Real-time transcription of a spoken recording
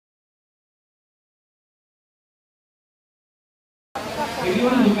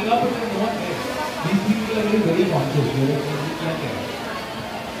everyone is looking up, but there's no one there. These people are very conscious.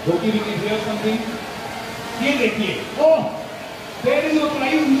 Okay, we can hear something. ये देखिए. Oh, there is your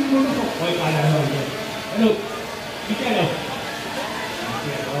prize. You go to. Oh, hello. Hello.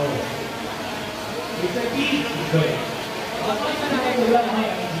 It's a key.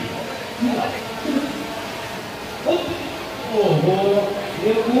 Oh,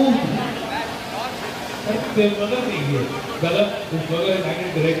 ये cool. The burger thing here. This burger is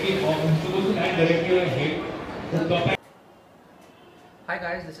handed directly, or supposed to hand directly on head. Hi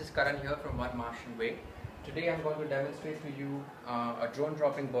guys, this is Karan here from One Martian Way. Today I'm going to demonstrate to you a drone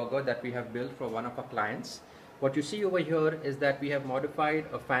dropping burger that we have built for one of our clients. What you see over here is that we have modified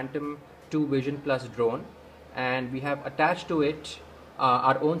a Phantom 2 Vision Plus drone, and we have attached to it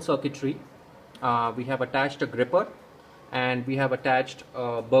our own circuitry. We have attached a gripper, and we have attached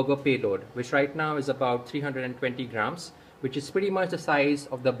a burger payload, which right now is about 320 grams, which is pretty much the size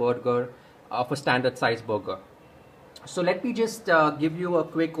of the burger of a standard size burger. So let me just give you a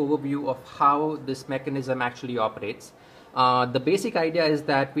quick overview of how this mechanism actually operates. The basic idea is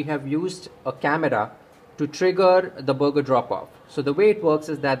that we have used a camera to trigger the burger drop-off. So the way it works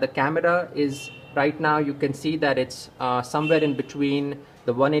is that the camera is, right now you can see that it's somewhere in between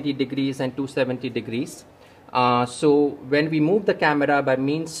the 180 degrees and 270 degrees. So when we move the camera by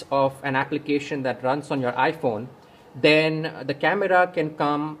means of an application that runs on your iPhone, then the camera can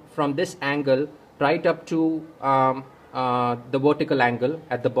come from this angle right up to the vertical angle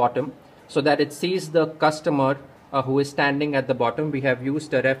at the bottom, so that it sees the customer who is standing at the bottom. We have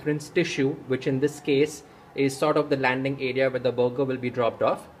used a reference tissue, which in this case is sort of the landing area where the burger will be dropped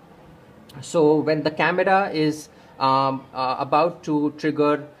off. So when the camera is about to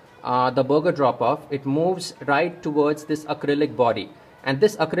trigger the burger drop off, it moves right towards this acrylic body, and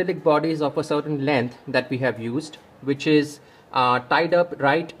this acrylic body is of a certain length that we have used, which is tied up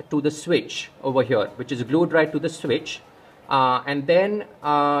right to the switch over here, which is glued right to the switch. And then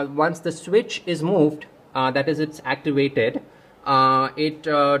once the switch is moved, that is, it's activated, it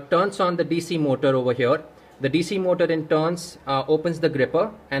turns on the DC motor over here. The DC motor in turns opens the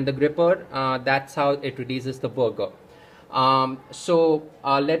gripper, and the gripper, that's how it releases the burger. So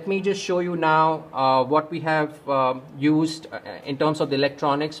let me just show you now what we have used in terms of the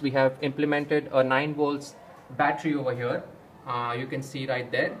electronics. We have implemented a 9 volts battery over here. You can see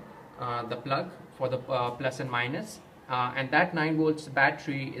right there the plug for the plus and minus, and that 9 volts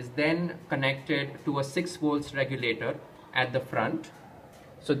battery is then connected to a 6 volts regulator at the front.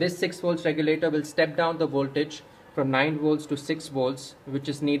 So this 6 volts regulator will step down the voltage from 9 volts to 6 volts, which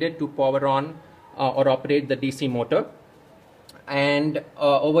is needed to power on or operate the DC motor. And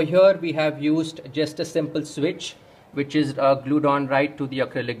over here we have used just a simple switch, which is glued on right to the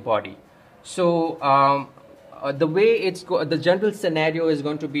acrylic body. So the way the general scenario is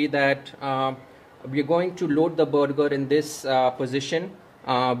going to be that we're going to load the burger in this position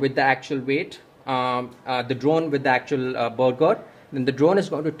with the actual weight, the drone with the actual burger. Then the drone is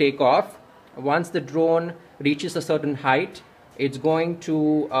going to take off. Once the drone reaches a certain height, it's going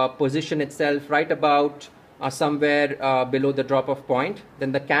to position itself right about somewhere below the drop-off point.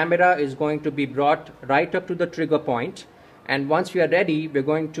 Then the camera is going to be brought right up to the trigger point, and once we are ready, we're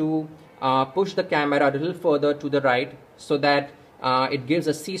going to push the camera a little further to the right, so that it gives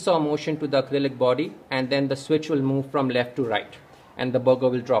a seesaw motion to the acrylic body, and then the switch will move from left to right and the burger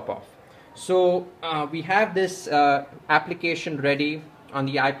will drop off. So we have this application ready on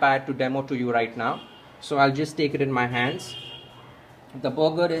the iPad to demo to you right now. So I'll just take it in my hands. The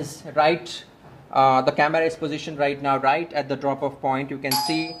burger is right, the camera is positioned right now right at the drop-off point. You can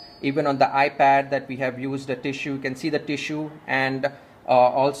see even on the iPad that we have used a tissue. You can see the tissue and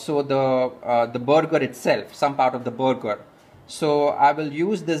also the burger itself, some part of the burger. So I will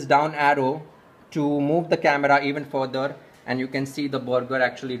use this down arrow to move the camera even further, and you can see the burger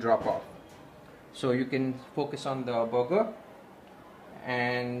actually drop off. So you can focus on the burger,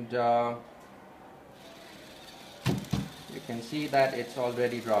 and you can see that it's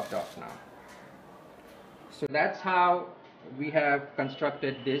already dropped off now. So that's how we have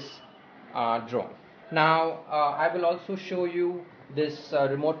constructed this drone. Now I will also show you this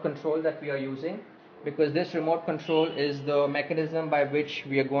remote control that we are using, because this remote control is the mechanism by which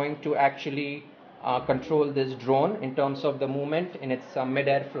we are going to actually control this drone in terms of the movement in its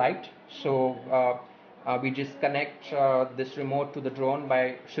mid-air flight. So we just connect this remote to the drone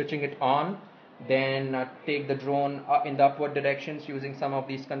by switching it on, then take the drone in the upward directions using some of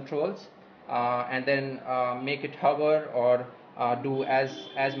these controls, and then make it hover or do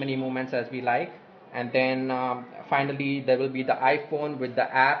as many movements as we like. And then finally there will be the iPhone with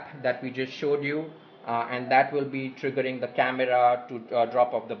the app that we just showed you, and that will be triggering the camera to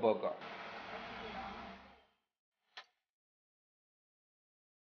drop off the burger.